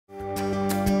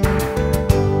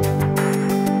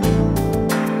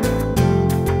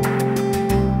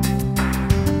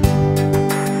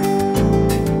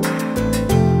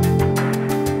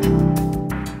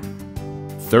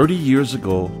30 years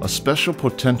ago, a special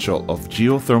potential of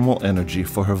geothermal energy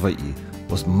for Hawaii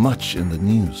was much in the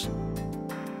news.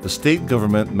 The state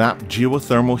government mapped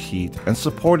geothermal heat and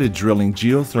supported drilling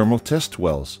geothermal test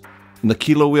wells in the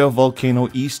Kilauea Volcano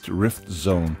East Rift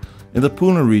Zone in the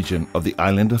Puna region of the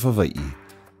island of Hawaii.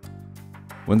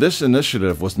 When this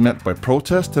initiative was met by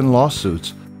protest and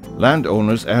lawsuits,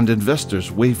 landowners and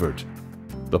investors wavered.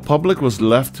 The public was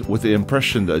left with the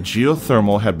impression that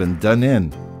geothermal had been done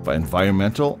in by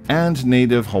environmental and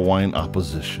native Hawaiian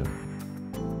opposition.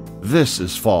 This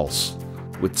is false,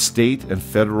 with state and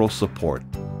federal support.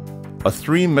 A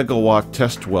 3-megawatt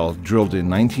test well drilled in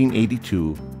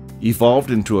 1982 evolved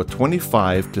into a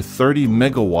 25 to 30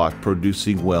 megawatt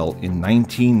producing well in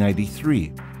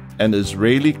 1993. An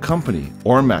Israeli company,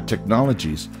 Ormat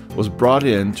Technologies, was brought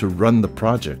in to run the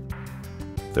project.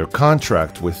 Their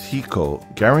contract with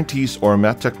HECO guarantees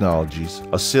Ormat Technologies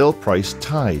a sale price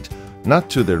tied not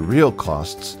to their real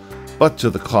costs, but to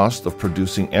the cost of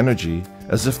producing energy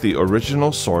as if the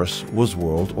original source was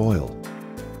world oil.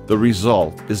 The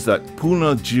result is that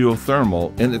Puna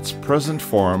geothermal in its present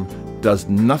form does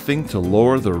nothing to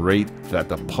lower the rate that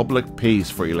the public pays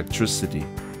for electricity.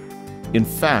 In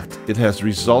fact, it has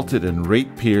resulted in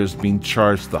ratepayers being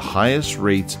charged the highest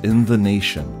rates in the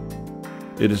nation.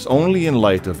 It is only in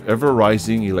light of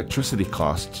ever-rising electricity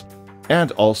costs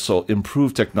and also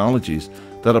improved technologies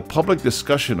that a public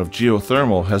discussion of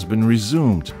geothermal has been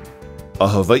resumed. A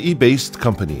Hawaii-based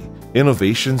company,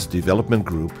 Innovations Development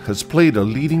Group, has played a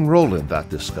leading role in that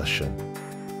discussion,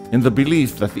 in the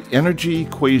belief that the energy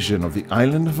equation of the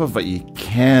island of Hawaii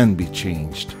can be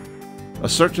changed. A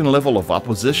certain level of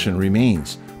opposition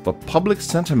remains, but public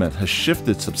sentiment has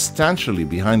shifted substantially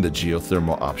behind the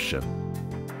geothermal option.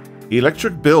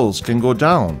 Electric bills can go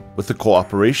down with the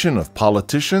cooperation of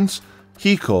politicians,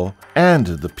 HECO, and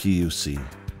the PUC.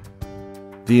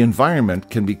 The environment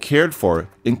can be cared for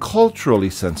in culturally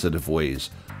sensitive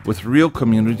ways with real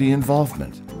community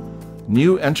involvement.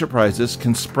 New enterprises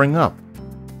can spring up.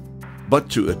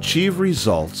 But to achieve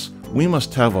results, we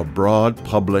must have a broad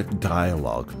public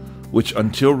dialogue, which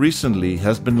until recently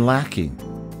has been lacking.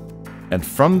 And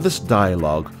from this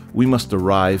dialogue, we must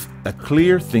arrive at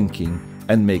clear thinking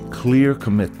and make clear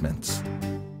commitments.